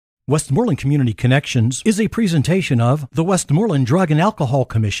Westmoreland Community Connections is a presentation of the Westmoreland Drug and Alcohol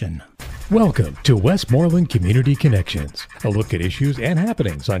Commission. Welcome to Westmoreland Community Connections, a look at issues and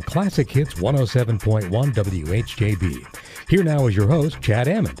happenings on Classic Hits 107.1 WHJB. Here now is your host, Chad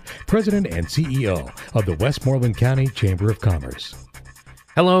Amond, President and CEO of the Westmoreland County Chamber of Commerce.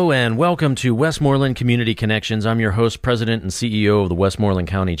 Hello and welcome to Westmoreland Community Connections. I'm your host, President and CEO of the Westmoreland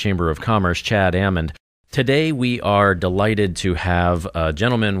County Chamber of Commerce, Chad Amond. Today we are delighted to have a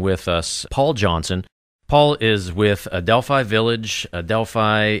gentleman with us, Paul Johnson. Paul is with Adelphoi Village.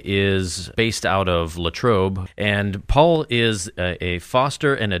 Adelphoi is based out of Latrobe, and Paul is a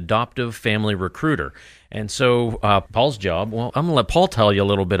foster and adoptive family recruiter. And so Paul's job, well, I'm going to let Paul tell you a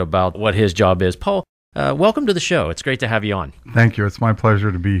little bit about what his job is. Paul, welcome to the show. It's great to have you on. Thank you. It's my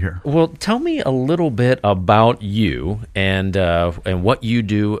pleasure to be here. Well, tell me a little bit about you and what you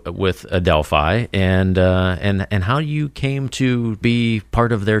do with Adelphoi and how you came to be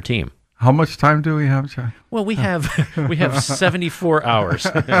part of their team. How much time do we have, Chad? Well, we have 74 hours.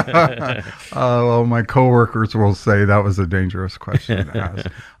 Well, my coworkers will say that was a dangerous question to ask.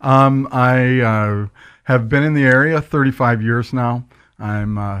 I have been in the area 35 years now.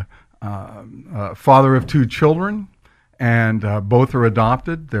 I'm father of two children, and both are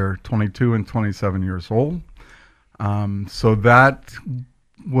adopted. They're 22 and 27 years old. So that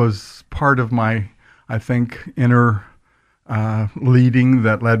was part of my, I think, inner leading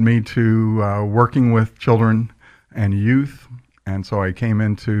that led me to working with children and youth. And so I came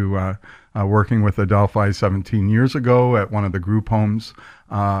into working with Adelphoi 17 years ago at one of the group homes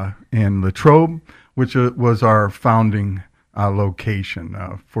in Latrobe, which was our founding location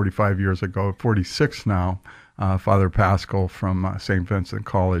 45 years ago, 46 now. Father Pascal from St. Vincent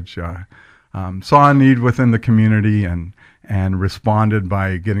College saw a need within the community and responded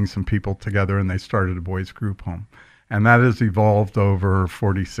by getting some people together, and they started a boys group home. And that has evolved over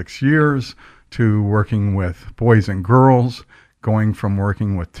 46 years to working with boys and girls, going from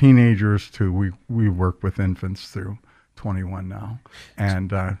working with teenagers to we work with infants through 21 now.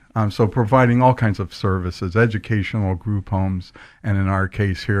 And so providing all kinds of services, educational group homes, and in our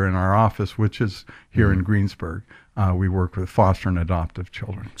case here in our office, which is here in Greensburg, we work with foster and adoptive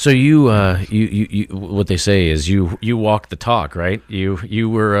children. So you what they say is you walk the talk, right? You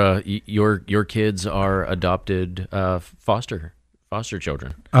were your kids are adopted foster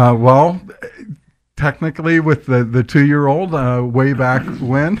children. Well, technically, with the 2-year-old, way back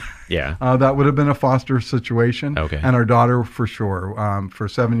when, yeah, that would have been a foster situation. Okay. And our daughter, for sure. For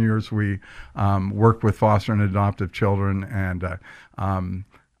 7 years, we worked with foster and adoptive children, and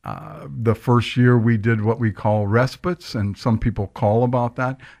the first year we did what we call respites, and some people call about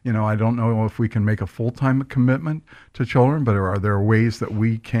that. You know, I don't know if we can make a full-time commitment to children, but are there ways that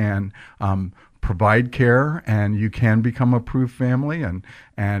we can provide care, and you can become a proof family, and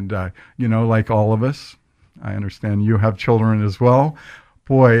you know, like all of us, I understand you have children as well.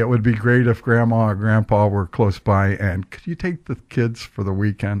 Boy, it would be great if grandma or grandpa were close by, and could you take the kids for the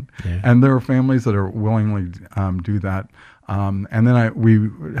weekend? Yeah. And there are families that are willingly do that. And then we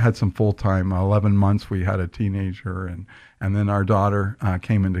had some full-time, 11 months we had a teenager, and then our daughter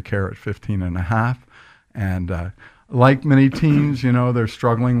came into care at 15 and a half. And like many teens, you know, they're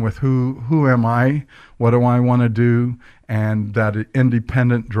struggling with who am I? What do I want to do? And that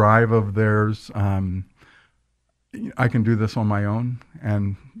independent drive of theirs, I can do this on my own.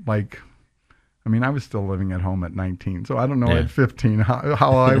 And I was still living at home at 19, so I don't know at 15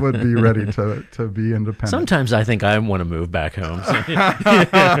 how I would be ready to be independent. Sometimes I think I want to move back home. So.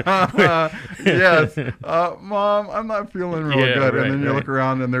 Yes, Mom, I'm not feeling real good, right, and then you look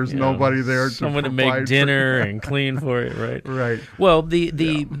around and there's nobody there someone to make dinner and clean for it, right? Right. Well, the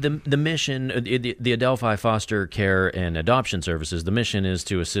mission, the Adelphoi Foster Care and Adoption Services, the mission is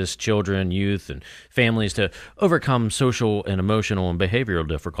to assist children, youth, and families to overcome social and emotional and behavioral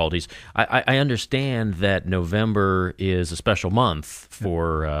difficulties. I understand that November is a special month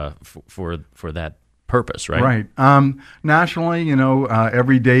for that purpose, right? Right. Nationally, you know,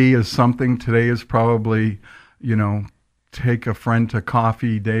 every day is something. Today is probably, you know, take a friend to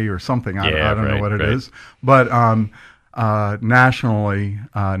coffee day or something. I don't know what it is. But nationally,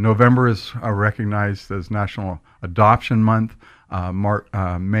 November is recognized as National Adoption Month.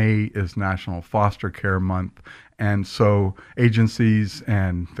 May is National Foster Care Month. And so agencies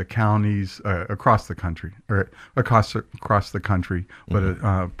and the counties across the country, but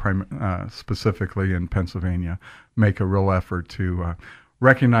specifically in Pennsylvania, make a real effort to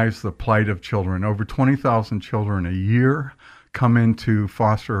recognize the plight of children. Over 20,000 children a year come into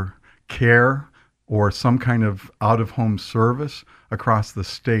foster care or some kind of out-of-home service across the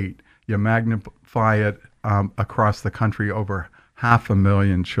state. You magnify it across the country, over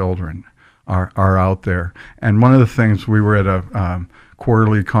 500,000 children are out there. And one of the things, we were at a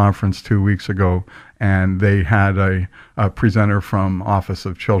quarterly conference 2 weeks ago, and they had a presenter from Office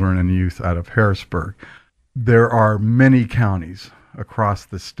of Children and Youth out of Harrisburg. There are many counties across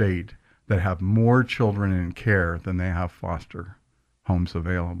the state that have more children in care than they have foster homes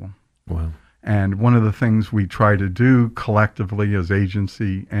available. Wow. And one of the things we try to do collectively as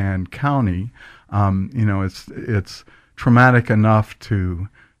agency and county, it's traumatic enough to,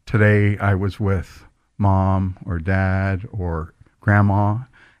 today I was with mom or dad or grandma,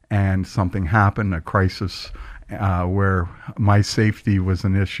 and something happened, a crisis where my safety was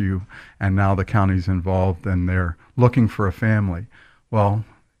an issue, and now the county's involved and they're looking for a family. Well,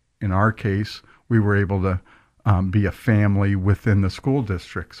 in our case, we were able to be a family within the school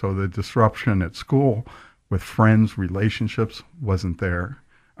district. So the disruption at school with friends, relationships wasn't there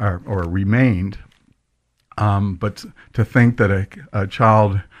or remained. But to think that a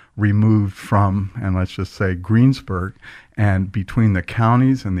child removed from, and let's just say Greensburg, and between the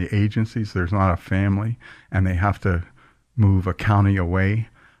counties and the agencies, there's not a family, and they have to move a county away.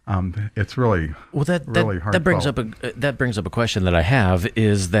 It's really really hard. That brings up a question that I have,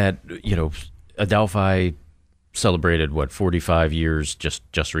 is that Adelphoi celebrated 45 years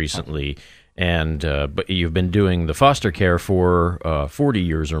just recently, and but you've been doing the foster care for 40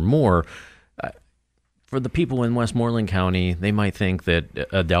 years or more. For the people in Westmoreland County, they might think that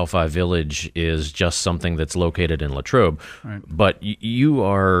Adelphoi Village is just something that's located in Latrobe, right. But you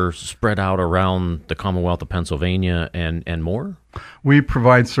are spread out around the Commonwealth of Pennsylvania and more? We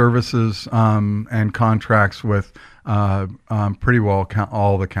provide services and contracts with pretty well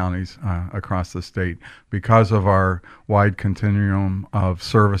all the counties across the state. Because of our wide continuum of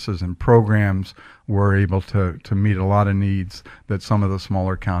services and programs, we're able to meet a lot of needs that some of the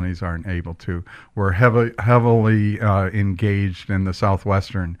smaller counties aren't able to. We're heavily engaged in the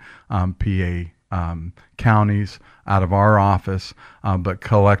southwestern PA counties out of our office, but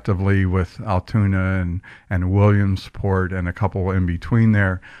collectively with Altoona and Williamsport and a couple in between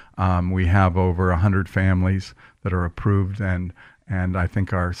there, we have over 100 families that are approved, and I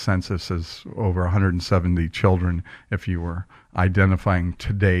think our census is over 170 children. If you were identifying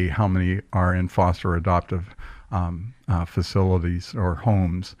today how many are in foster adoptive facilities or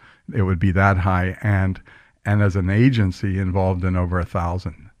homes, it would be that high, and as an agency involved in over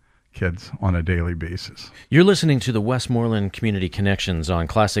 1,000 kids on a daily basis. You're listening to the Westmoreland Community Connections on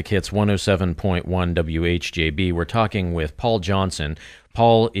Classic Hits 107.1 WHJB. We're talking with Paul Johnson.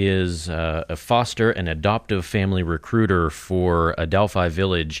 Paul is a foster and adoptive family recruiter for Adelphoi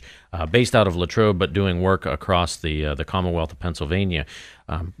Village, based out of Latrobe, but doing work across the Commonwealth of Pennsylvania.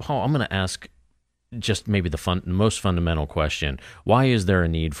 Paul, I'm going to ask just maybe the most fundamental question. Why is there a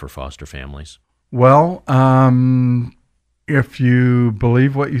need for foster families? Well, if you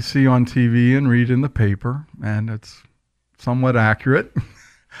believe what you see on TV and read in the paper, and it's somewhat accurate,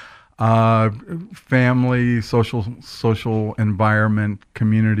 family, social environment,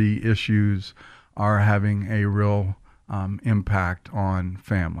 community issues are having a real impact on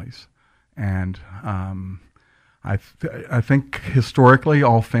families. And I think historically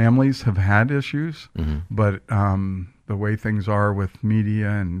all families have had issues, mm-hmm. but the way things are with media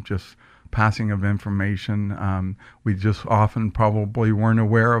and just passing of information, we just often probably weren't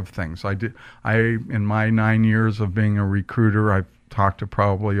aware of things. In my 9 years of being a recruiter, I've talked to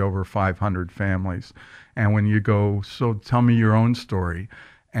probably over 500 families. And when you go, so tell me your own story,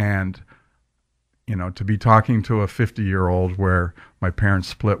 and to be talking to a 50-year-old where my parents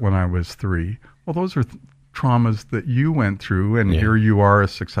split when I was 3, well, those are traumas that you went through, and here you are a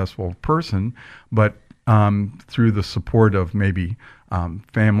successful person, but through the support of maybe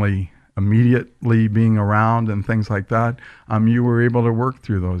family immediately being around and things like that, you were able to work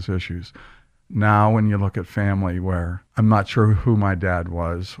through those issues. Now, when you look at family where I'm not sure who my dad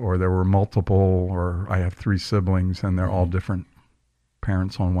was, or there were multiple, or I have 3 siblings and they're all different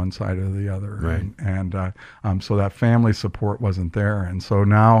parents on one side or the other, right. and so that family support wasn't there. And so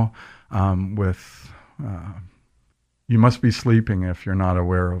now you must be sleeping if you're not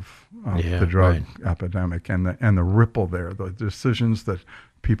aware of the drug epidemic and the ripple there, the decisions that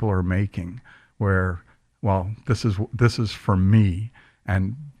people are making, where, well, this is for me,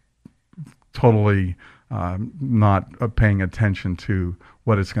 and totally not paying attention to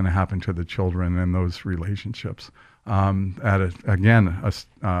what is going to happen to the children in those relationships. At a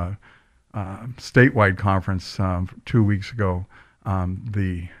statewide conference 2 weeks ago,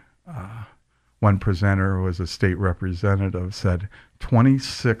 the one presenter who was a state representative said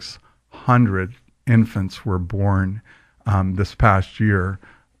 2,600 infants were born this past year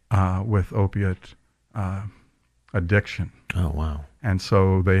with opiate addiction. Oh, wow. And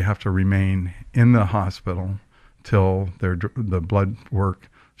so they have to remain in the hospital till the blood work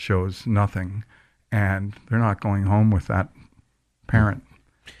shows nothing, and they're not going home with that parent.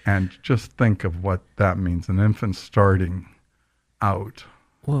 And just think of what that means, an infant starting out.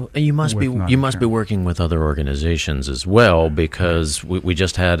 Well, you must be working with other organizations as well, because we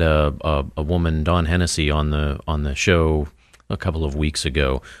just had a woman, Dawn Hennessy, on the show a couple of weeks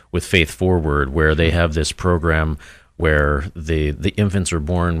ago with Faith Forward, where they have this program where the infants are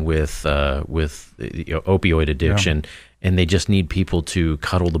born with opioid addiction, and they just need people to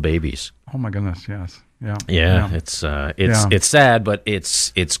cuddle the babies. Oh my goodness, yes. Yeah. It's sad, but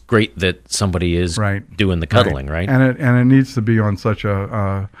it's great that somebody is doing the cuddling, right? And it needs to be on such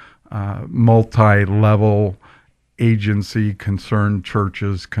a multi-level agency, concerned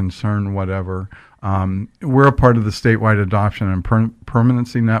churches, concerned whatever. We're a part of the statewide adoption and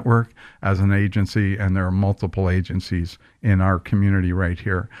permanency network as an agency, and there are multiple agencies in our community right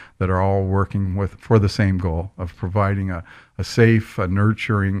here that are all working for the same goal of providing a safe, a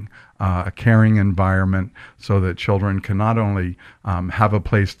nurturing, a caring environment so that children can not only have a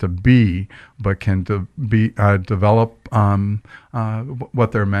place to be, but can develop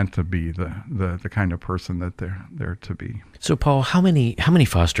what they're meant to be, the kind of person that they're to be. So, Paul, how many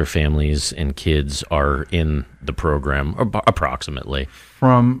foster families and kids are in the program, approximately?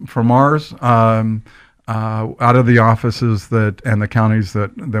 From ours, out of the offices and the counties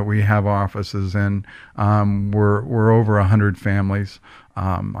that we have offices in, we're over 100 families.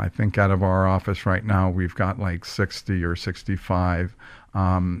 I think out of our office right now, we've got like 60 or 65,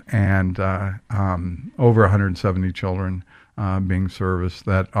 and over 170 children being serviced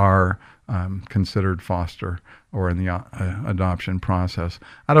that are considered foster or in the adoption process.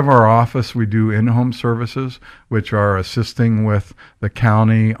 Out of our office, we do in-home services, which are assisting with the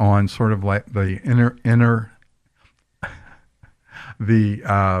county on sort of like the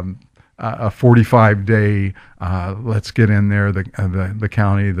a 45-day, let's get in there. The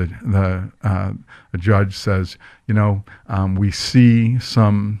county, the judge says, we see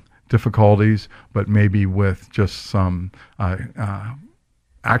some difficulties, but maybe with just some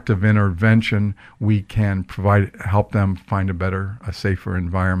active intervention, we can help them find a safer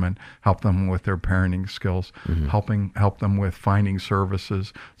environment, help them with their parenting skills, help them with finding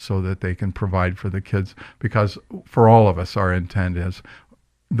services so that they can provide for the kids. Because for all of us, our intent is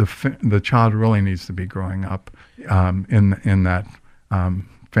the child really needs to be growing up in that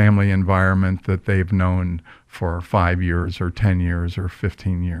family environment that they've known for 5 years or 10 years or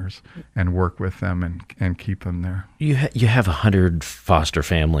 15 years, and work with them and keep them there. You have 100 foster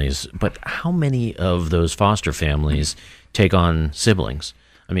families, but how many of those foster families take on siblings?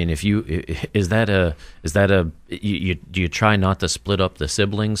 I mean, do you try not to split up the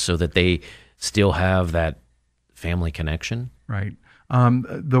siblings so that they still have that family connection? Right.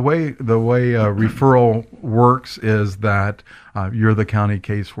 The way referral works is that you're the county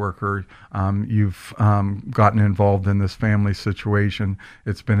caseworker. You've gotten involved in this family situation.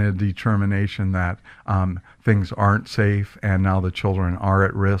 It's been a determination that things aren't safe, and now the children are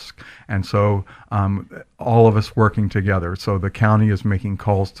at risk. And so all of us working together. So the county is making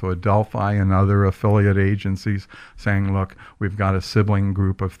calls to Adelphoi and other affiliate agencies saying, look, we've got a sibling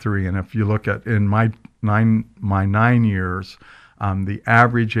group of 3. And if you look at in my 9 years, the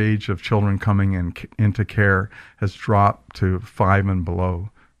average age of children coming into care has dropped to 5 and below,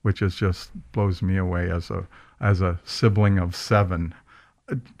 which is just blows me away as a sibling of 7.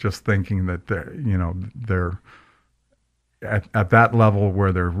 Just thinking that they're at that level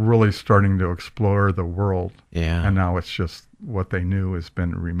where they're really starting to explore the world. Yeah. And now it's just what they knew has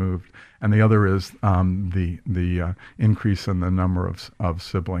been removed. And the other is the increase in the number of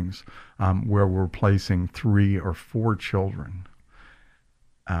siblings, where we're placing 3 or 4 children.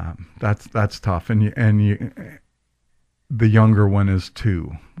 That's tough, and the younger one is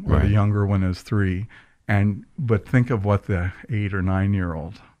 2, or the younger one is 3, but think of what the 8 or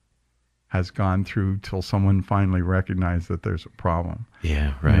 9-year-old has gone through till someone finally recognized that there's a problem.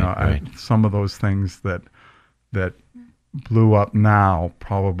 Yeah, right. Some of those things that blew up now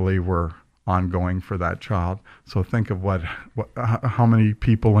probably were ongoing for that child. So think of how many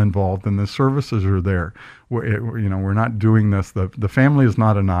people involved in the services are there. We're not doing this. The family is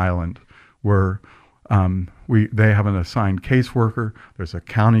not an island. We're they have an assigned caseworker. There's a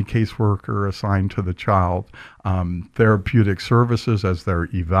county caseworker assigned to the child. Therapeutic services as they're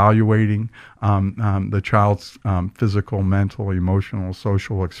evaluating the child's physical, mental, emotional,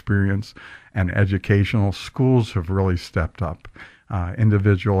 social experience, and educational. Schools have really stepped up.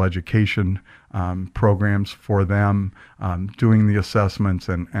 Individual education programs for them, doing the assessments,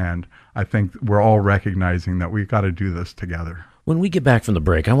 and I think we're all recognizing that we've got to do this together. When we get back from the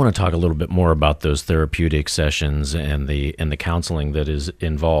break, I want to talk a little bit more about those therapeutic sessions and the counseling that is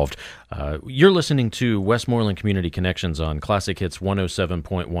involved. You're listening to Westmoreland Community Connections on Classic Hits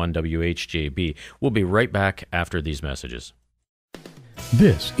 107.1 WHJB. We'll be right back after these messages.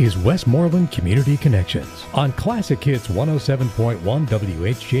 This is Westmoreland Community Connections on Classic Hits 107.1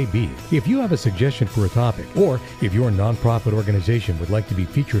 WHJB. If you have a suggestion for a topic, or if your nonprofit organization would like to be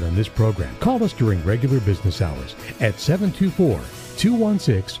featured on this program, call us during regular business hours at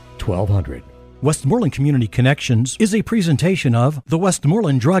 724-216-1200. Westmoreland Community Connections is a presentation of the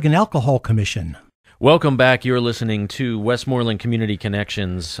Westmoreland Drug and Alcohol Commission. Welcome back. You're listening to Westmoreland Community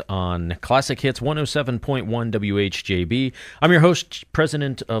Connections on Classic Hits 107.1 WHJB. I'm your host,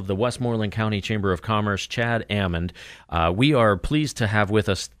 President of the Westmoreland County Chamber of Commerce, Chad Amond. We are pleased to have with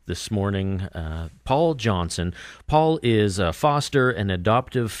us this morning Paul Johnson. Paul is a foster and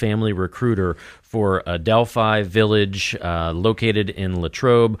adoptive family recruiter for Adelphoi Village, located in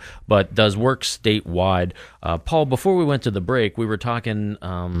Latrobe, but does work statewide. Paul, before we went to the break, we were talking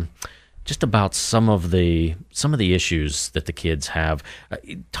just about some of the issues that the kids have.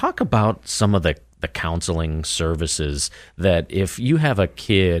 Talk about some of the counseling services that if you have a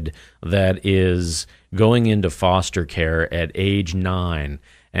kid that is going into foster care at age 9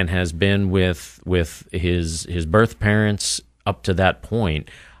 and has been with his birth parents up to that point,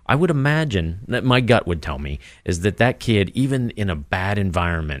 I would imagine that my gut would tell me is that kid, even in a bad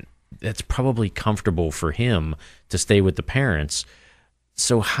environment, that's probably comfortable for him to stay with the parents.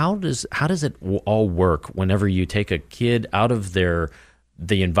 So how does it all work whenever you take a kid out of the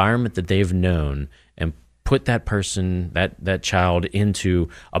environment that they've known and put that person, that child, into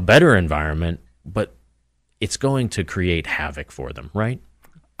a better environment, but it's going to create havoc for them, right?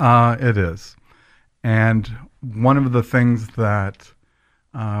 It is. And one of the things that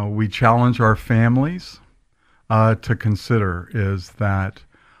we challenge our families to consider is that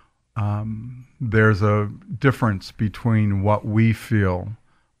there's a difference between what we feel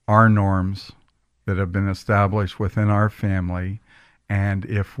our norms that have been established within our family, and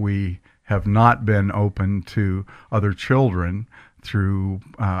if we have not been open to other children through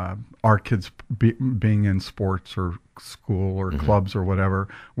our kids being in sports or school or clubs or whatever,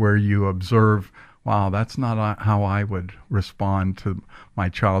 where you observe, wow, that's not how I would respond to my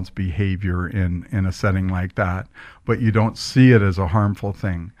child's behavior in a setting like that. But you don't see it as a harmful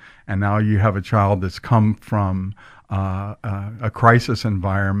thing. And now you have a child that's come from a crisis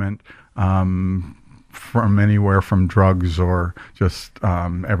environment, from anywhere from drugs or just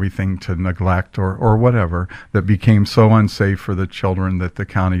everything to neglect or whatever, that became so unsafe for the children that the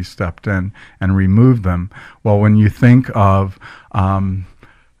county stepped in and removed them. Well, when you think of a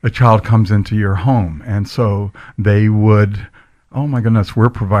child comes into your home, and so they would, oh my goodness, we're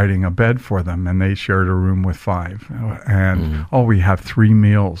providing a bed for them, and they shared a room with 5. And, we have 3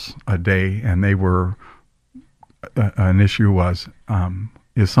 meals a day, and they were, an issue was,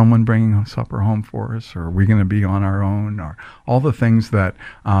 is someone bringing supper home for us, or are we going to be on our own, or all the things that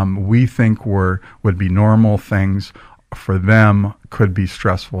we think would be normal things for them could be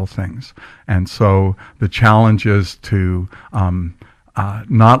stressful things. And so the challenge is to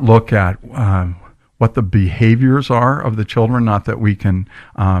not look at what the behaviors are of the children, not that we can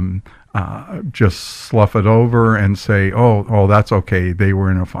just slough it over and say, oh, that's okay, they were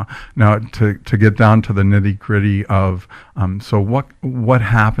in a fun. Now, to get down to the nitty-gritty of, so what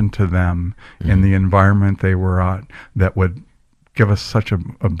happened to them in the environment they were at that would give us such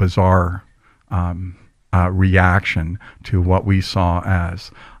a bizarre reaction to what we saw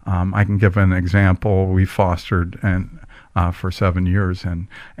as. I can give an example. We fostered for 7 years,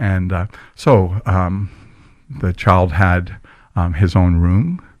 and so the child had his own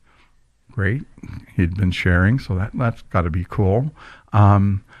room. Great, he'd been sharing, so that's got to be cool.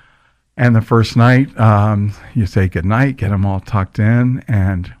 And the first night, you say good night, get them all tucked in,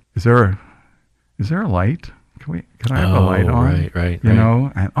 and is there a light? Can I have a light on? Right. You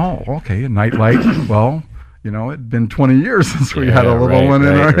know, and okay, a night light. Well, it'd been 20 years since we had a little one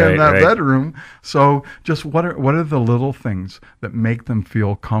in that bedroom. So just what are the little things that make them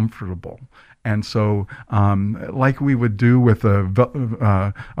feel comfortable? And so, like we would do with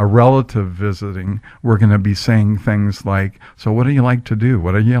a relative visiting, we're going to be saying things like, so what do you like to do?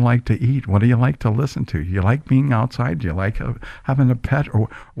 What do you like to eat? What do you like to listen to? You like being outside? Do you like having a pet? Or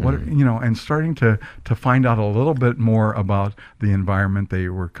what, and starting to find out a little bit more about the environment they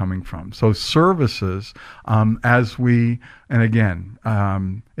were coming from. So services, as we, and again,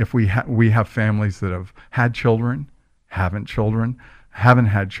 if we have families that have had children, haven't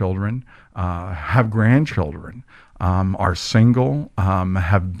had children, have grandchildren, are single,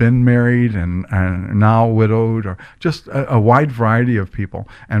 have been married and now widowed, or just a wide variety of people.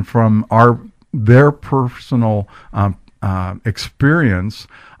 And from their personal experience,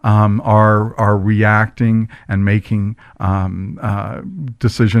 are reacting and making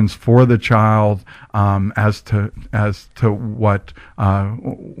decisions for the child as to what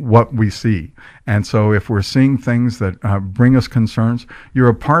we see. And so if we're seeing things that bring us concerns, you're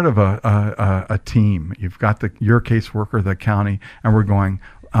a part of a team. You've got your caseworker, the county, and we're going,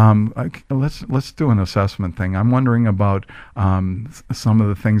 let's do an assessment thing. I'm wondering about some of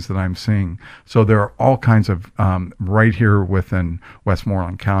the things that I'm seeing. So there are all kinds of right here within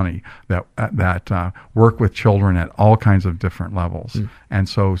Westmoreland County that work with children at all kinds of different levels. And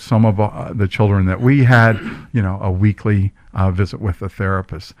so some of the children that we had, a weekly visit with a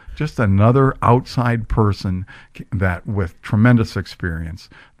therapist, just another outside person that with tremendous experience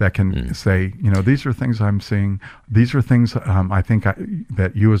that can say, these are things I'm seeing. These are things I think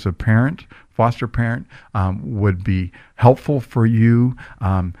that you as a parent, foster parent, would be helpful for you.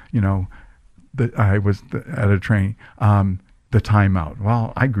 I was at a training, the timeout.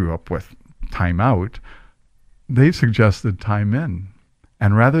 Well, I grew up with timeout. They suggested time in.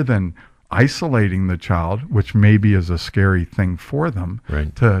 And rather than isolating the child, which maybe is a scary thing for them,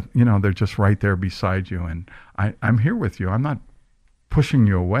 right, to, they're just right there beside you. And I'm here with you. I'm not pushing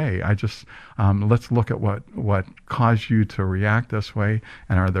you away. I just, let's look at what caused you to react this way.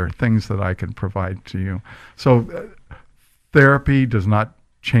 And are there things that I can provide to you? So therapy does not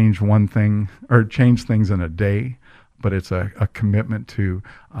change one thing or change things in a day, but it's a commitment to,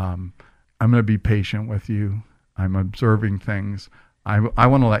 I'm going to be patient with you. I'm observing things. I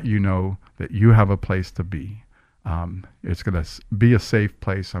want to let you know that you have a place to be. It's going to be a safe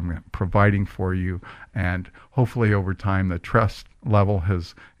place. I'm providing for you. And hopefully over time, the trust level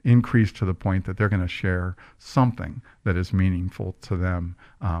has increased to the point that they're going to share something that is meaningful to them,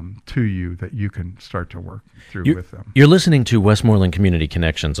 to you, that you can start to work through with them. You're listening to Westmoreland Community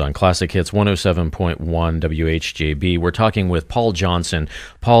Connections on Classic Hits 107.1 WHJB. We're talking with Paul Johnson.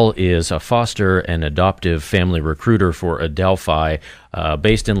 Paul is a foster and adoptive family recruiter for Adelphoi,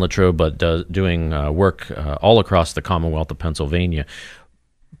 based in Latrobe, but doing work all across the Commonwealth of Pennsylvania.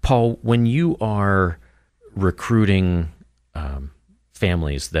 Paul, when you are recruiting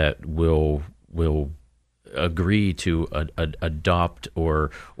families that will agree to adopt or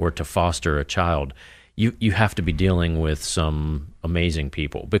to foster a child, you have to be dealing with some amazing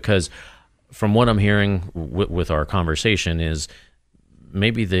people, because from what I'm hearing with our conversation is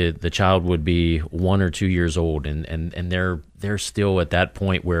maybe the child would be 1 or 2 years old and they're still at that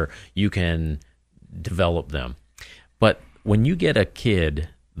point where you can develop them. But when you get a kid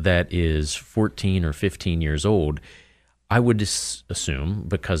that is 14 or 15 years old, I would assume,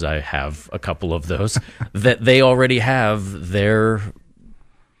 because I have a couple of those, that they already have their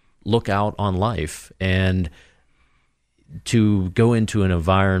lookout on life. And to go into an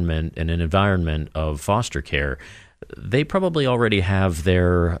environment of foster care, they probably already have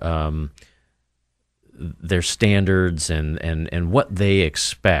their standards and what they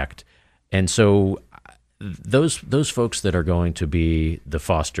expect. And so those folks that are going to be the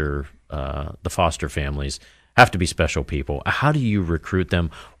foster families have to be special people. How do you recruit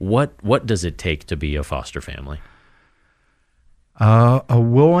them? What does it take to be a foster family? A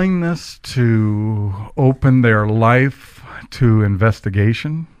willingness to open their life to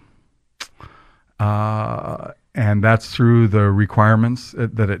investigation, and that's through the requirements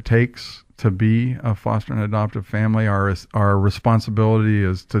that it takes to be a foster and adoptive family. Our responsibility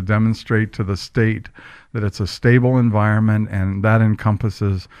is to demonstrate to the state that it's a stable environment, and that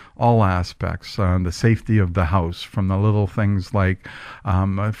encompasses all aspects, the safety of the house, from the little things like,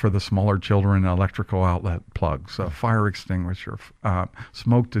 for the smaller children, electrical outlet plugs, a fire extinguisher,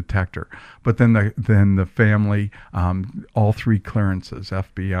 smoke detector. But then the family, all 3 clearances,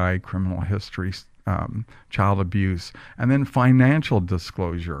 FBI, criminal history, child abuse, and then financial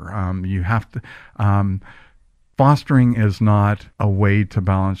disclosure. You have to fostering is not a way to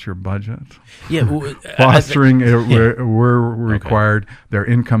balance your budget. Yeah, Fostering, we're required, their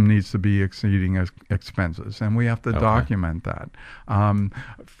income needs to be exceeding expenses, and we have to document that.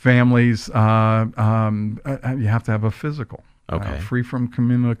 Families, you have to have a physical. Free from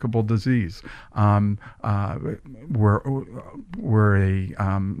communicable disease. We're a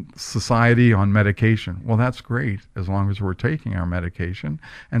society on medication. Well, that's great as long as we're taking our medication.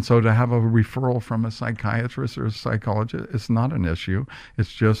 And so to have a referral from a psychiatrist or a psychologist is not an issue.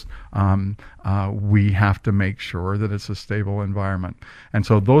 It's just we have to make sure that it's a stable environment. And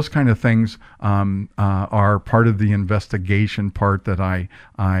so those kind of things are part of the investigation part that I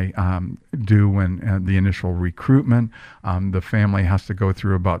do when the initial recruitment. The family has to go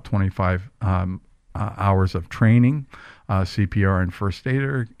through about 25 hours of training. CPR and first aid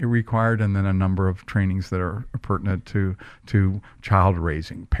are required, and then a number of trainings that are pertinent to child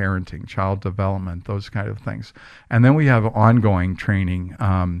raising, parenting, child development, those kind of things. And then we have ongoing training.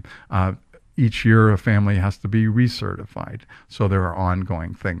 Each year a family has to be recertified, so there are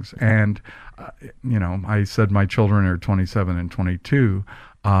ongoing things. And I said my children are 27 and 22.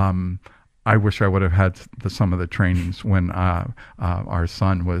 I wish I would have had some of the trainings when our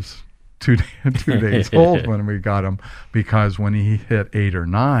son was two days old when we got him, because when he hit 8 or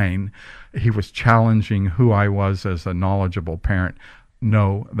 9, he was challenging who I was as a knowledgeable parent.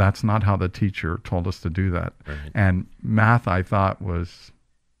 No, that's not how the teacher told us to do that. Right. And math, I thought, was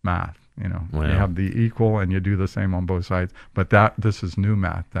math. Wow. You have the equal and you do the same on both sides. But this is new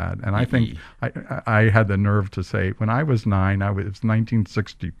math, Dad. And I think I had the nerve to say, when I was 9, it was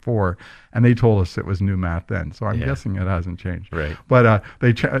 1964, and they told us it was new math then. So I'm guessing it hasn't changed. Right. But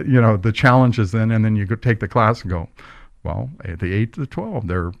the challenge is then, and then you take the class and go, well, the 8 to the 12,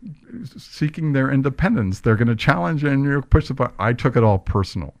 they're seeking their independence. They're going to challenge and you push the button. I took it all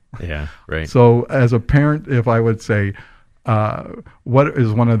personal. Yeah, right. So as a parent, if I would say, what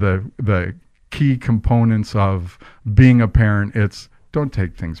is one of the key components of being a parent? It's don't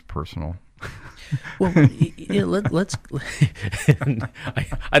take things personal. Well, let's.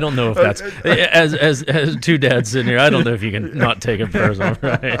 I don't know if that's as two dads sitting here. I don't know if you can not take it personal,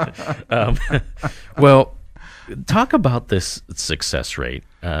 right? Well, talk about this success rate.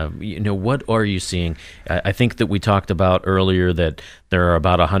 What are you seeing? I think that we talked about earlier that there are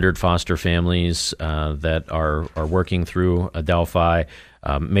about 100 foster families that are working through Adelphoi,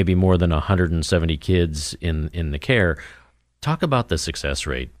 maybe more than 170 kids in the care. Talk about the success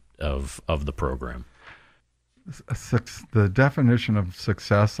rate of the program. The definition of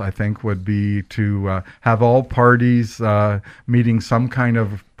success, I think, would be to have all parties meeting some kind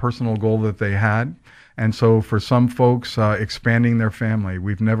of personal goal that they had. And so for some folks, expanding their family.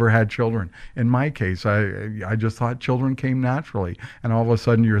 We've never had children. In my case, I just thought children came naturally. And all of a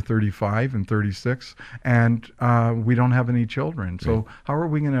sudden you're 35 and 36 and we don't have any children. So how are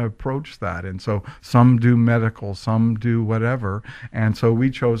we going to approach that? And so some do medical, some do whatever. And so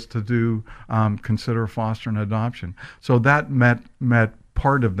we chose to consider foster and adoption. So that met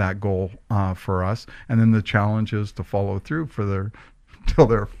part of that goal for us. And then the challenge is to follow through till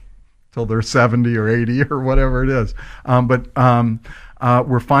they're 70 or 80 or whatever it is. But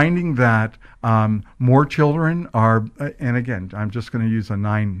we're finding that more children are, and again, I'm just going to use a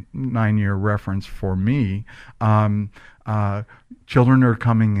nine-year reference for me. Children are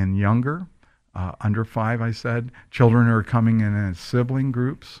coming in younger, under 5, I said. Children are coming in sibling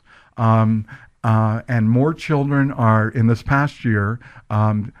groups. And more children are, in this past year,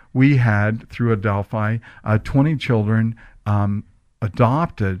 we had, through Adelphoi, 20 children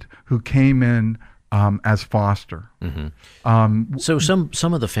adopted who came in as foster. Mm-hmm. So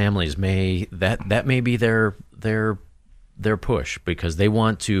some of the families may be their push, because they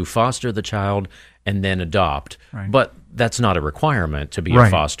want to foster the child and then adopt, but that's not a requirement to be a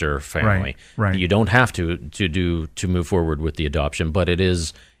foster family. Right. You don't have to move forward with the adoption, but it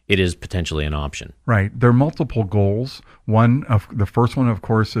is potentially an option. Right. There are multiple goals. The first one, of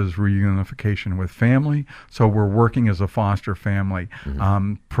course, is reunification with family. So we're working as a foster family,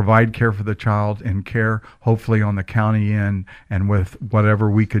 provide care for the child in care, hopefully on the county end, and with whatever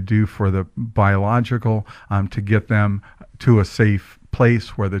we could do for the biological to get them to a safe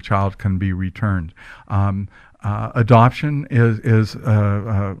place where the child can be returned. Adoption is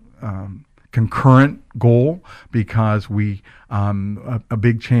concurrent goal, because a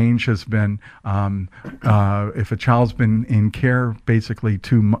big change has been if a child's been in care basically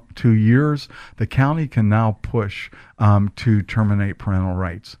 2 years, the county can now push to terminate parental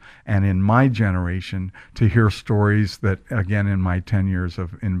rights. And in my generation, to hear stories that, again, in my 10 years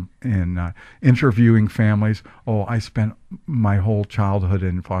of in interviewing families, I spent my whole childhood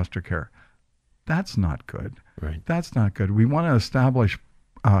in foster care. That's not good. Right. That's not good. We want to establish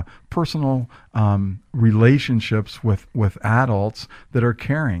personal relationships with adults that are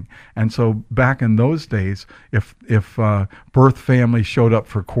caring. And so back in those days, if birth families showed up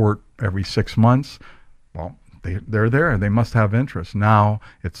for court every 6 months, well, they're there. They must have interest. Now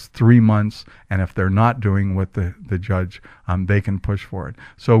it's 3 months, and if they're not doing what the judge, they can push for it.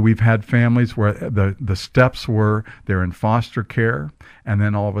 So we've had families where the steps were they're in foster care, and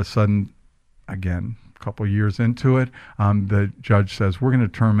then all of a sudden, again, couple years into it, the judge says, we're going to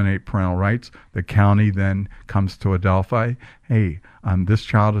terminate parental rights. The county then comes to Adelphoi. Hey, this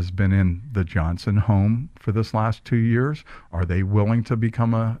child has been in the Johnson home for this last 2 years. Are they willing to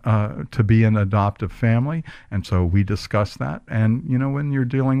become to be an adoptive family? And so we discuss that. And, you know, when you're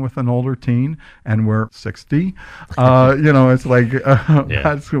dealing with an older teen and we're 60, you know, it's like,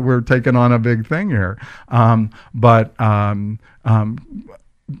 we're taking on a big thing here. But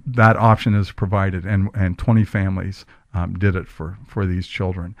that option is provided, and 20 families did it for these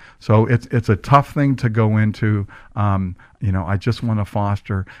children. So it's a tough thing to go into. You know, I just want to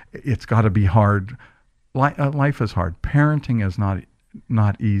foster. It's got to be hard. Life is hard. Parenting is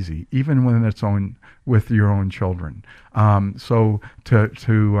not easy, even when it's with your own children. So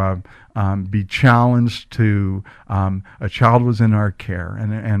to be challenged to a child was in our care,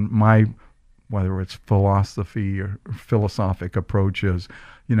 and my, whether it's philosophy or philosophic approach is,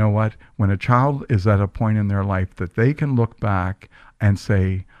 you know what, when a child is at a point in their life that they can look back and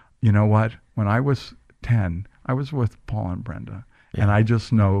say, you know what, when I was 10, I was with Paul and Brenda, and I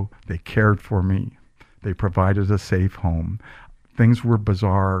just know they cared for me. They provided a safe home. Things were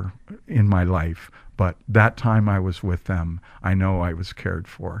bizarre in my life, but that time I was with them, I know I was cared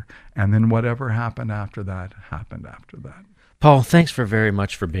for. And then whatever happened after that, happened after that. Paul, thanks very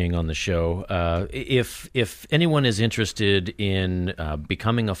much for being on the show. If anyone is interested in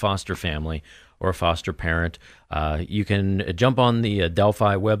becoming a foster family or a foster parent, you can jump on the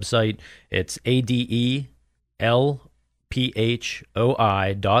Adelphoi website. It's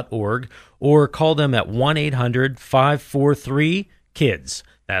adelphoi.org, or call them at 1-800-543-KIDS.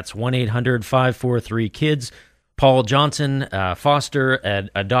 That's 1-800-543-KIDS. Paul Johnson, foster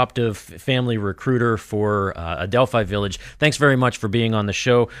adoptive family recruiter for Adelphoi Village. Thanks very much for being on the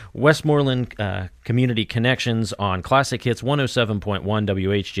show. Westmoreland Community Connections on Classic Hits 107.1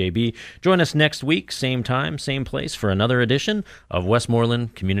 WHJB. Join us next week, same time, same place, for another edition of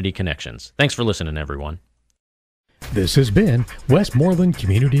Westmoreland Community Connections. Thanks for listening, everyone. This has been Westmoreland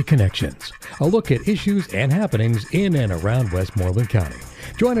Community Connections, a look at issues and happenings in and around Westmoreland County.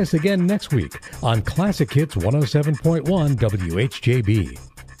 Join us again next week on Classic Hits 107.1 WHJB.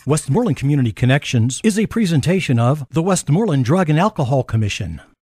 Westmoreland Community Connections is a presentation of the Westmoreland Drug and Alcohol Commission.